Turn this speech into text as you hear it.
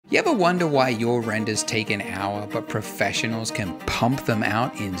You ever wonder why your renders take an hour, but professionals can pump them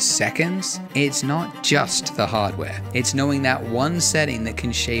out in seconds? It's not just the hardware. It's knowing that one setting that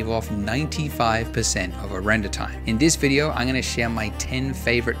can shave off 95% of a render time. In this video, I'm going to share my 10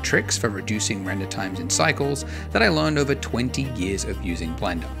 favorite tricks for reducing render times in cycles that I learned over 20 years of using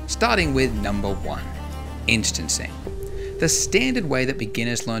Blender. Starting with number 1, instancing. The standard way that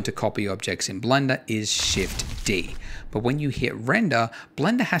beginners learn to copy objects in Blender is Shift-D. But when you hit render,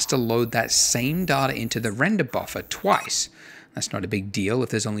 Blender has to load that same data into the render buffer twice. That's not a big deal if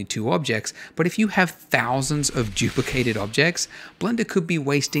there's only 2 objects, but if you have thousands of duplicated objects, Blender could be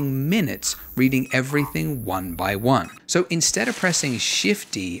wasting minutes reading everything one by one. So instead of pressing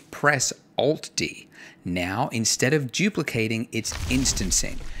Shift-D, press Alt-D. Now, instead of duplicating, it's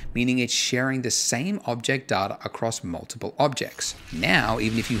instancing, meaning it's sharing the same object data across multiple objects. Now,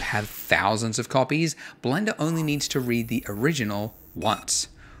 even if you have thousands of copies, Blender only needs to read the original once,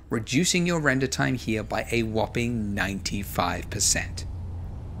 reducing your render time here by a whopping 95%.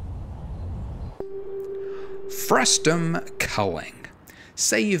 Frustum Culling.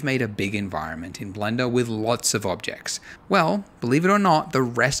 Say you've made a big environment in Blender with lots of objects. Well, believe it or not, the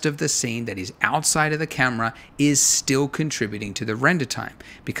rest of the scene that is outside of the camera is still contributing to the render time,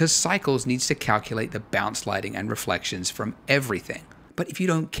 because Cycles needs to calculate the bounce lighting and reflections from everything. But if you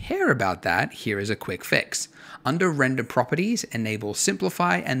don't care about that, here is a quick fix. Under Render Properties, enable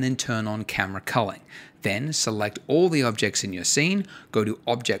Simplify and then turn on Camera Culling. Then select all the objects in your scene, go to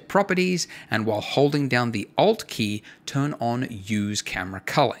Object Properties, and while holding down the Alt key, turn on Use Camera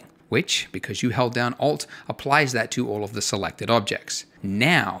Culling, which, because you held down Alt, applies that to all of the selected objects.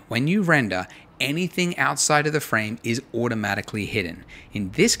 Now, when you render, anything outside of the frame is automatically hidden,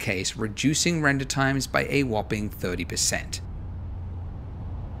 in this case, reducing render times by a whopping 30%.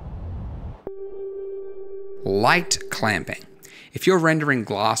 Light clamping. If you're rendering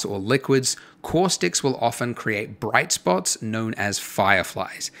glass or liquids, caustics will often create bright spots known as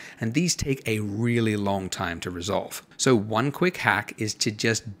fireflies, and these take a really long time to resolve. So one quick hack is to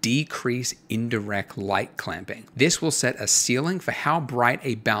just decrease indirect light clamping. This will set a ceiling for how bright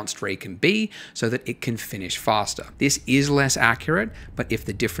a bounced ray can be so that it can finish faster. This is less accurate, but if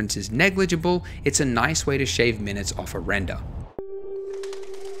the difference is negligible, it's a nice way to shave minutes off a render.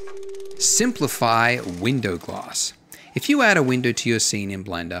 Simplify window glass. If you add a window to your scene in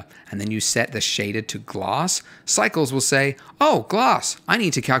Blender and then you set the shader to glass, Cycles will say, oh, glass, I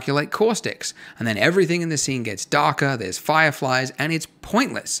need to calculate caustics. And then everything in the scene gets darker, there's fireflies, and it's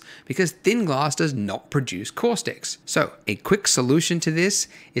pointless because thin glass does not produce caustics. So a quick solution to this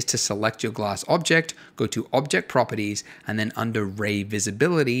is to select your glass object, go to Object Properties, and then under Ray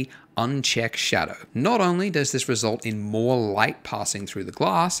Visibility, uncheck Shadow. Not only does this result in more light passing through the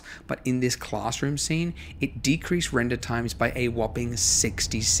glass, but in this classroom scene, it decreased render times by a whopping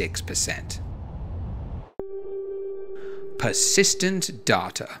 66%. Persistent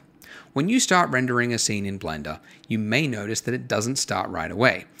data. When you start rendering a scene in Blender, you may notice that it doesn't start right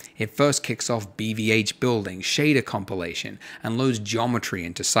away. It first kicks off BVH building, shader compilation, and loads geometry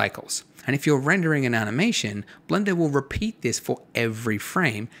into Cycles. And if you're rendering an animation, Blender will repeat this for every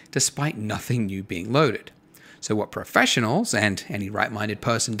frame, despite nothing new being loaded. So what professionals, and any right-minded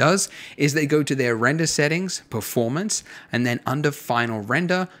person does, is they go to their render settings, performance, and then under final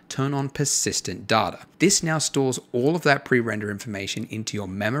render, turn on persistent data. This now stores all of that pre-render information into your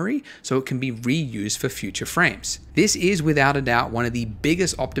memory so it can be reused for future frames. This is without a doubt one of the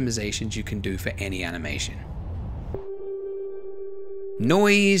biggest optimizations you can do for any animation.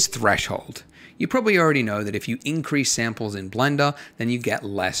 Noise threshold. You probably already know that if you increase samples in Blender, then you get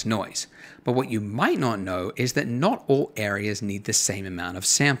less noise. But what you might not know is that not all areas need the same amount of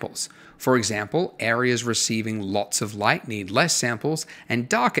samples. For example, areas receiving lots of light need less samples, and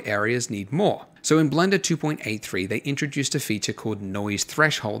darker areas need more. So in Blender 2.83, they introduced a feature called Noise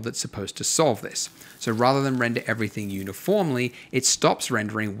Threshold that's supposed to solve this. So rather than render everything uniformly, it stops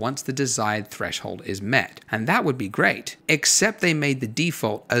rendering once the desired threshold is met. And that would be great, except they made the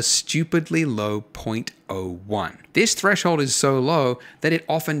default a stupidly low 0.01. This threshold is so low that it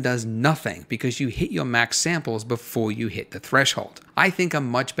often does nothing because you hit your max samples before you hit the threshold. I think a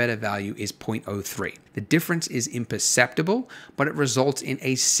much better value is 0.03. The difference is imperceptible, but it results in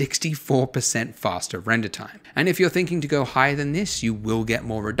a 64% faster render time. And if you're thinking to go higher than this, you will get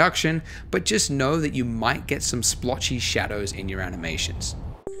more reduction, but just know that you might get some splotchy shadows in your animations.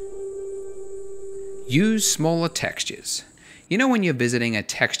 Use smaller textures. You know when you're visiting a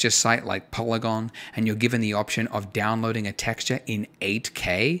texture site like Polygon and you're given the option of downloading a texture in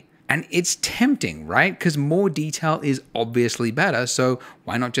 8K? And it's tempting, right? Because more detail is obviously better, so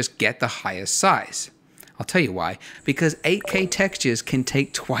why not just get the highest size? I'll tell you why. Because 8K textures can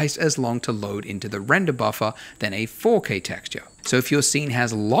take twice as long to load into the render buffer than a 4K texture. So if your scene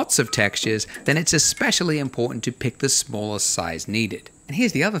has lots of textures, then it's especially important to pick the smallest size needed. And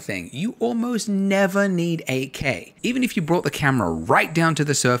here's the other thing, you almost never need 8K. Even if you brought the camera right down to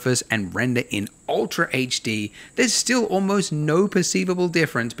the surface and render in Ultra HD, there's still almost no perceivable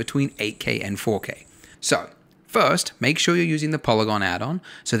difference between 8K and 4K. So, first, make sure you're using the Polygon add-on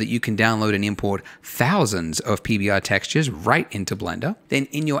so that you can download and import thousands of PBR textures right into Blender. Then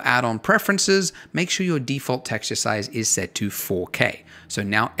in your add-on preferences, make sure your default texture size is set to 4K. So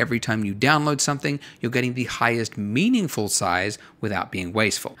now every time you download something, you're getting the highest meaningful size without being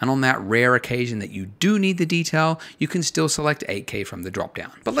wasteful. And on that rare occasion that you do need the detail, you can still select 8K from the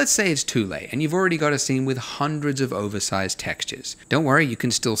dropdown. But let's say it's too late and you've already got a scene with hundreds of oversized textures. Don't worry, you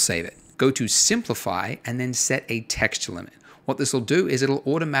can still save it. Go to Simplify and then set a texture limit. What this will do is it'll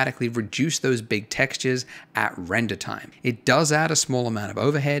automatically reduce those big textures at render time. It does add a small amount of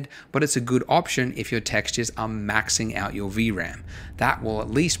overhead, but it's a good option if your textures are maxing out your VRAM. That will at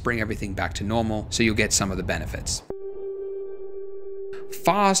least bring everything back to normal, so you'll get some of the benefits.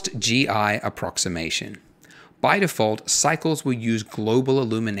 Fast GI Approximation. By default, Cycles will use global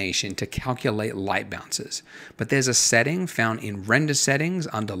illumination to calculate light bounces, but there's a setting found in render settings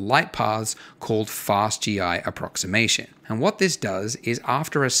under light paths called Fast GI Approximation. And what this does is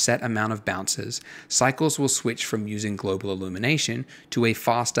after a set amount of bounces, Cycles will switch from using global illumination to a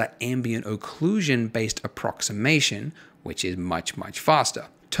faster ambient occlusion based approximation, which is much faster.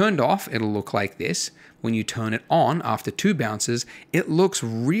 Turned off, it'll look like this. When you turn it on after 2 bounces, it looks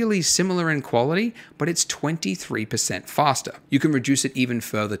really similar in quality, but it's 23% faster. You can reduce it even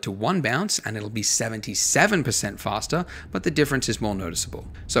further to 1 bounce and it'll be 77% faster, but the difference is more noticeable.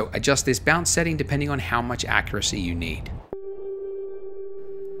 So adjust this bounce setting depending on how much accuracy you need.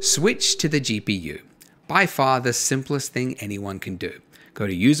 Switch to the GPU. By far the simplest thing anyone can do. Go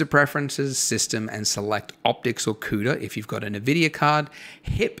to User Preferences, System, and select Optics or CUDA if you've got a NVIDIA card,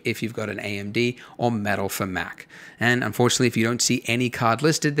 HIP if you've got an AMD, or Metal for Mac. And unfortunately, if you don't see any card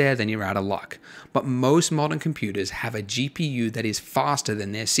listed there, then you're out of luck. But most modern computers have a GPU that is faster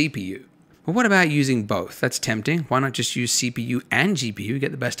than their CPU. But what about using both? That's tempting. Why not just use CPU and GPU,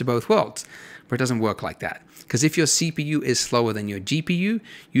 get the best of both worlds? But it doesn't work like that. Because if your CPU is slower than your GPU,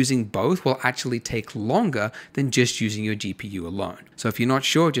 using both will actually take longer than just using your GPU alone. So if you're not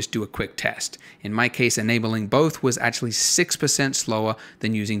sure, just do a quick test. In my case, enabling both was actually 6% slower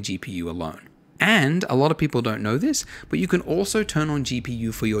than using GPU alone. And a lot of people don't know this, but you can also turn on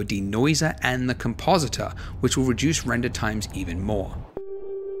GPU for your denoiser and the compositor, which will reduce render times even more.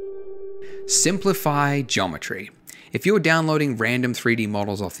 Simplify geometry. If you're downloading random 3D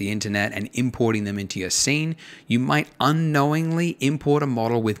models off the internet and importing them into your scene, you might unknowingly import a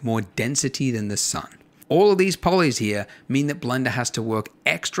model with more density than the sun. All of these polys here mean that Blender has to work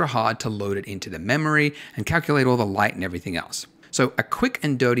extra hard to load it into the memory and calculate all the light and everything else. So a quick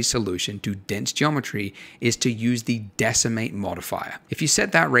and dirty solution to dense geometry is to use the decimate modifier. If you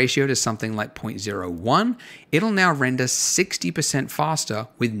set that ratio to something like 0.01, it'll now render 60% faster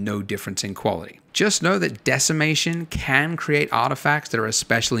with no difference in quality. Just know that decimation can create artifacts that are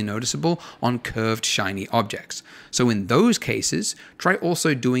especially noticeable on curved, shiny objects. So in those cases, try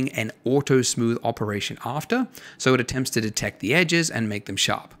also doing an auto smooth operation after, so it attempts to detect the edges and make them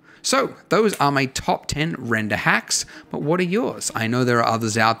sharp. So those are my top 10 render hacks, but what are yours? I know there are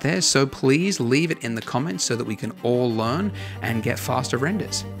others out there, so please leave it in the comments so that we can all learn and get faster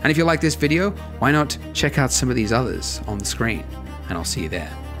renders. And if you like this video, why not check out some of these others on the screen? And I'll see you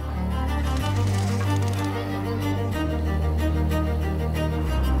there.